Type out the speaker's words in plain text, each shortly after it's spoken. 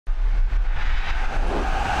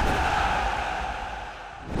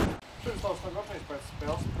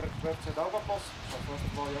spēles pret BFC Daugavpils. So first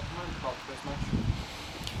of all, your comment about this match.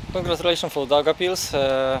 Congratulations for Daugavpils.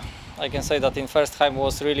 I can say that in first half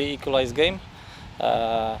was really equalized game.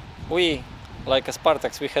 We, like a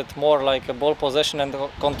Spartaks, we had more like a ball possession and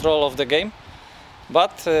control of the game.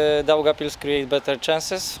 But Daugavpils create better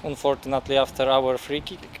chances. Unfortunately, after our free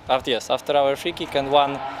kick, and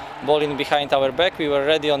one ball in behind our back, we were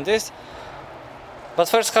ready on this. But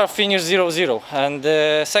first half finished 0-0, and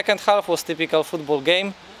the second half was typical football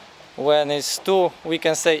game when it's two, we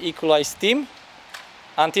can say, equalized team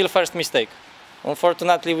until first mistake.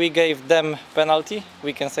 Unfortunately, we gave them penalty,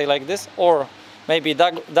 we can say like this, or maybe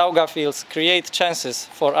Daugavpils create chances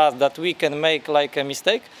for us that we can make like a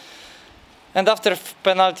mistake. And after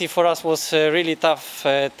penalty for us was a really tough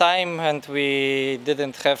time, and we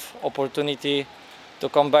didn't have opportunity to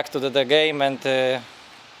come back to the game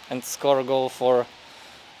and score a goal for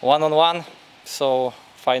 1-on-1. So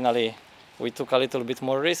finally we took a little bit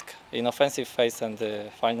more risk in offensive phase, and the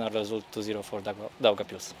final result 2-0 for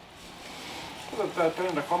Daugavpils. Tad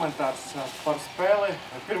trenera komentārs par spēli.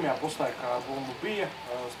 Pirmajā puslaikā bija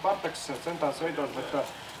Spartaks centās veidot, bet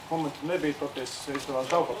momentu nebija, toties izdevās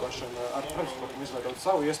Daugavpilšana ar pretspēkiem izveidot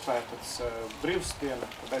savu iespēju, tad brīvs diena,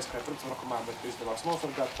 tad aizskrēja pretspēkumā, bet izdevās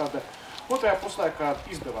nosargāt. Tad otrajā puslaikā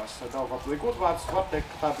izdevās Daugavpilī gūt vārdus. Var teikt,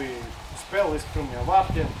 ka tā bija spēle līdz pirmajām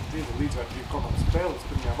vārtiem, divi līdzvērtīgi komandas spēle līdz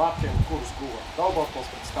pirmajām vārtiem, kurus guva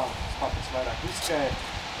Daugavpils, pēc tam Spartaks vairāk riskēja.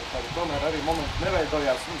 Tad tomēr arī momenti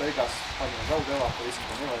neveidojās, un beigās paņēma vēl lielāku risku,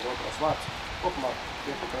 un neveid otros vārdus. Kopumā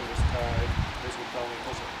tiek Andrejs, ka ir diezgan pelnīgi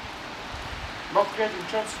uzvaru. Not creating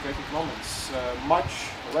chances, creating moments, much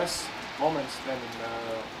less moments than in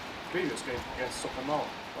previous game against Sokanal.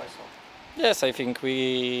 Yes, I think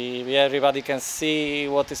we everybody can see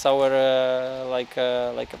what is our like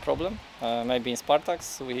a problem. Maybe in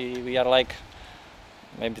Spartaks we are like,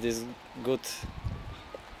 maybe this is good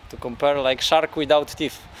to compare, like shark without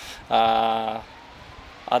teeth.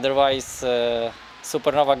 Otherwise,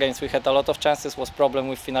 Supernova games we had a lot of chances, was problem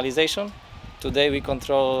with finalization. Today we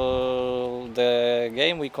control the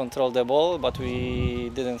game, we control the ball, but we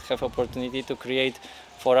didn't have opportunity to create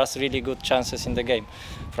for us really good chances in the game.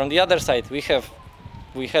 From the other side, we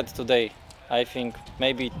had today, I think,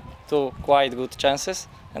 maybe two quite good chances.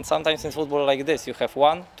 And sometimes in football like this, you have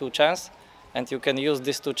 1-2 chances, and you can use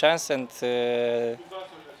these 2 chances, and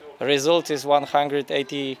result is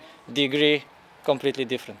 180 degree completely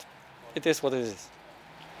different. It is what it is.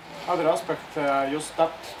 Other aspect, you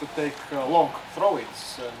start to take long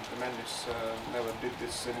throw-ins, and Andrejs never did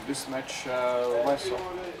this in this match. Why so?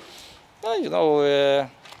 You know,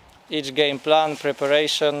 each game plan,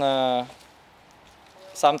 preparation.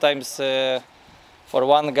 Sometimes for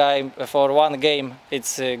one game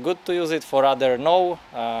it's good to use it, for other no.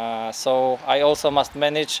 So I also must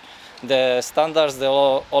manage the standards, the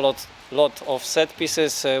lot of set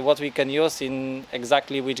pieces, what we can use in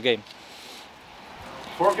exactly which game.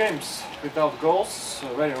 4 games without goals,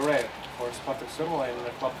 very rare for Spartaks in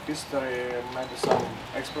the club history. Maybe some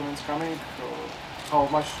experiments coming. How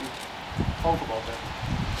much do you think about that?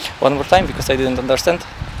 One more time, because I didn't understand.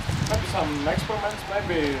 Maybe some experiments.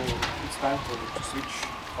 Maybe it's time to switch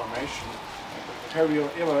formation. Have you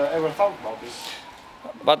ever thought about this?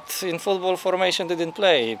 But in football, formation didn't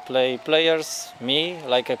play. Play players, me,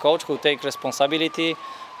 like a coach who take responsibility.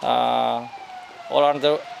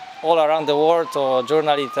 All around the world, or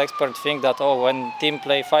journalists, experts think that when team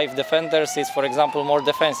play 5 defenders, it's, for example, more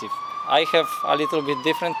defensive. I have a little bit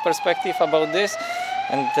different perspective about this,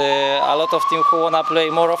 and a lot of teams who wanna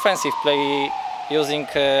play more offensive play using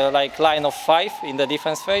like line of 5 in the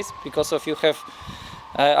defense phase, because of you have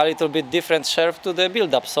a little bit different shape to the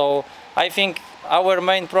build-up. So I think our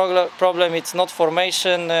main problem it's not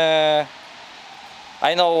formation. I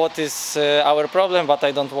know what is our problem, but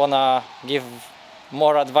I don't wanna give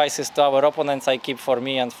more advices to our opponents. I keep for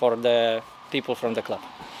me and for the people from the club.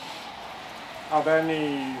 Are there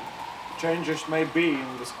any changes maybe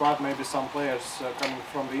in the squad? Maybe some players coming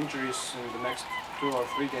from the injuries in the next 2 or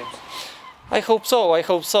 3 games? I hope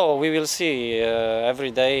so. We will see.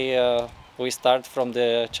 Every day we start from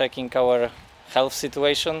the checking our health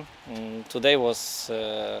situation. Today was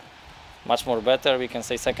much more better. We can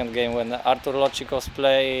say second game when Artur Ločikovs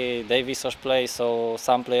play, Davisos play, so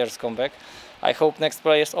some players come back. I hope next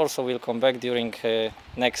players also will come back during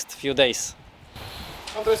next few days.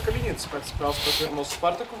 Andrejs Kaļiņins pēc spēles pret Pirmajā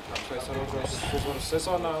Spartaku, apsveikt ar uzvaru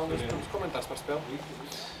sezonā, un vispirms komentārs par spēli.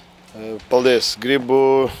 Paldies!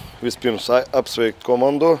 Gribu vispirms apsveikt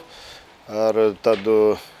komandu ar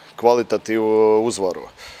tādu kvalitatīvu uzvaru.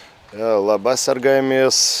 Labi,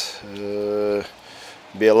 aizsargājāmies,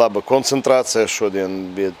 bija laba koncentrācija.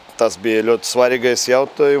 Šodien tas bija ļoti svarīgais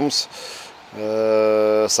jautājums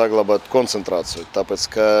saglabāt koncentrāciju. Tāpēc,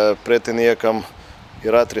 ka pretiniekam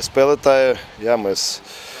ir ātri spēlētāji, jā, mēs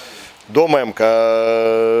domājam, ka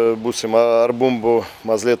būsim ar bumbu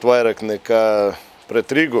mazliet vairāk nekā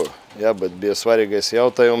pret Rīgu, jā, bet bija svarīgais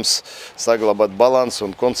jautājums saglabāt balansu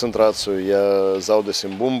un koncentrāciju. Ja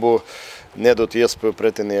zaudēsim bumbu, nedot iespēju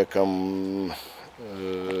pretiniekam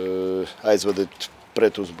aizvadīt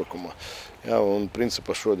pret uzbrukumu. Jā, un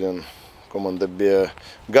principā šodien komanda bija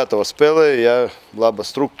gatava spēlē, jā, laba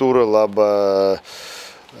struktūra,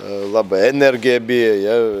 laba enerģija bija,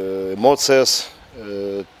 jā, emocijas.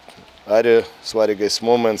 Arī svarīgais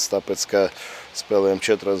moments, tāpēc, ka spēlējam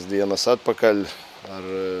 4 dienas atpakaļ ar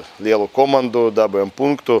lielu komandu, dabējam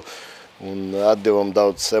punktu un atdevam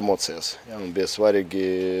daudz emocijas. Jā, un bija svarīgi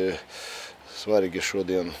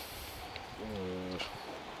šodien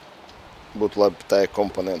būt labi tajā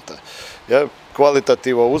komponentā. Jā,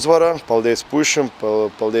 kvalitatīva uzvara, paldies pušiem,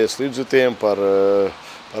 paldies līdzītiem par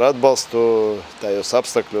atbalstu tajos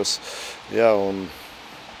apstākļos. Jā, un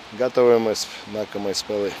gatavojamies nākamajai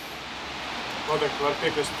spēlei. Noteikti var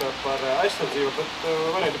piekrist par aizsardzību, bet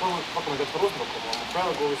varētu pakomentēt par uzbrukumu.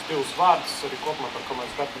 Vēl guvis 2 vārdus arī kopumā par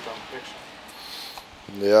komandas darbībām priekšā.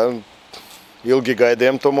 Jā, ilgi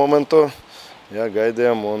gaidījām to momentu, jā,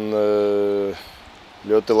 gaidījām un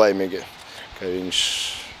ļoti laimīgi, ka viņš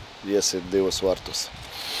iesit 2 vārtus.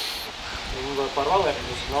 Un par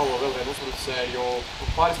Valēriju Novo vēl vienu uzbrucēju.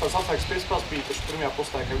 Pāris tās atslēgas piespēles bija, taču pirmajā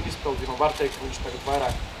puslaikā viņa izpildījuma var teikt, ka viņš tagad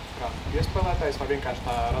vairāk kā piespēlētājs vai vienkārši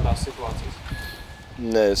tā radās situācijas?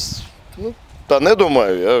 Nē, es tā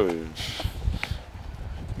nedomāju, jā.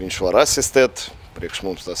 Viņš var asistēt, priekš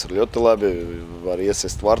mums tas ir ļoti labi, var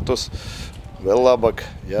iesist vārtus vēl labāk.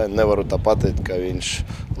 Jā, nevaru tā pateikt, ka viņš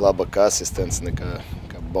labāk kā asistents nekā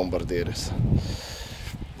bombardieris.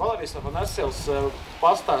 Valērijas Afanasjevs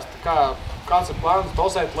pastāsta, kāds ir plāns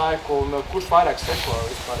dozēt laiku un kurš vairāk seko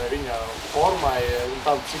vispār viņa formai un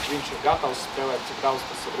tad, cik viņš ir gatavs spēlēt, cik daudz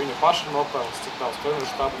tas ir viņa paša nopelns, cik daudz treneru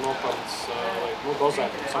štāba nopelns, lai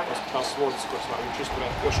dozēt un saprast tās slodzes, kuras var viņš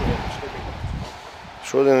izturēt, jo šodien viņš nebija.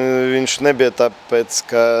 Šodien viņš nebija tāpēc,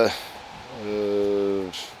 ka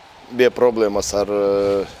bija problēmas ar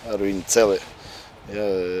viņu celi. Jā,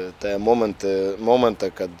 tajā momentā,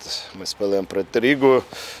 kad mēs spēlējām pret Rīgu,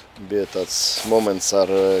 bija tāds moments ar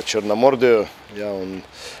Černomordiju, jā, un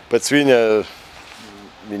pēc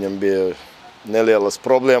viņam bija nelielas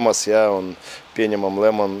problēmas, jā, un pieņemam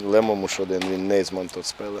lēmumu šodien viņu neizmantot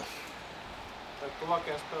spēlē. Tad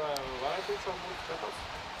tuvākajā spēlē varētu būt gatavs?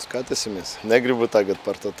 Skatīsimies. Negribu tagad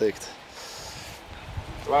par to teikt.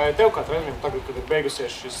 Vai tev kā trenerim tagad, kad ir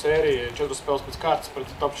beigusies šī sērija, 4 spēles pēc kārtas pret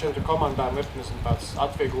top 4 komandām, ir tāds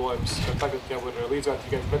atvieglojums, ka tagad jau ir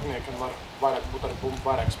līdzvērtīgiem pretiniekiem var vairāk būt ar bumbu,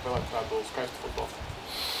 vairāk spēlēt tādu skaistu futbolu?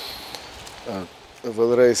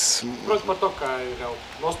 Vēlreiz... Protams, par to, ka ir jau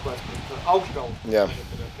nospēlēts pret augšgalu. Jā.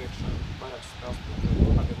 Tagad ir priekšā vairāk spēles pret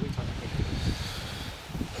tagad līdzvērtīgiem.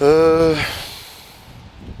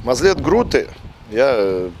 Mazliet grūti. Jā,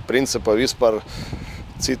 principā vispār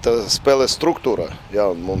cita spēles struktūra.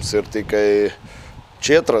 Jā, mums ir tikai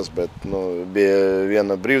 4, bet bija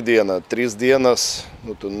viena brīvdiena, 3 dienas.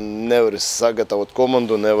 Tu nevari sagatavot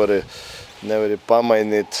komandu, nevari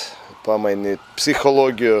pamainīt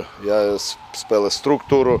psiholoģiju, jā, spēles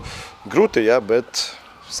struktūru. Grūti, jā, bet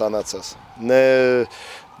sanācās. Ne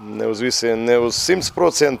uz visiem, ne uz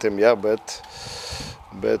 100%, jā, bet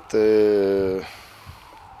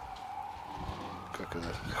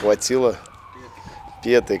hvatila.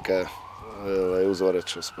 Pietika, lai uzvarētu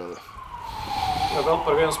šo spēli. Ja vēl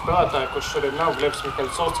par vienu spēlētāju, kurš šodien nav Glebs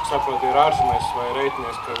Mikaļsovs, cik saprot, ir ārzemēs vai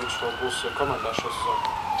reitinies, ka viņš vēl būs komandā šo sezonu?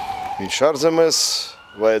 Viņš ārzemēs,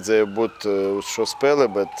 vajadzēja būt uz šo spēli,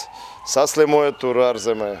 bet saslimoja tur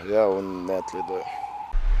ārzemē, jā, un neatlidoja.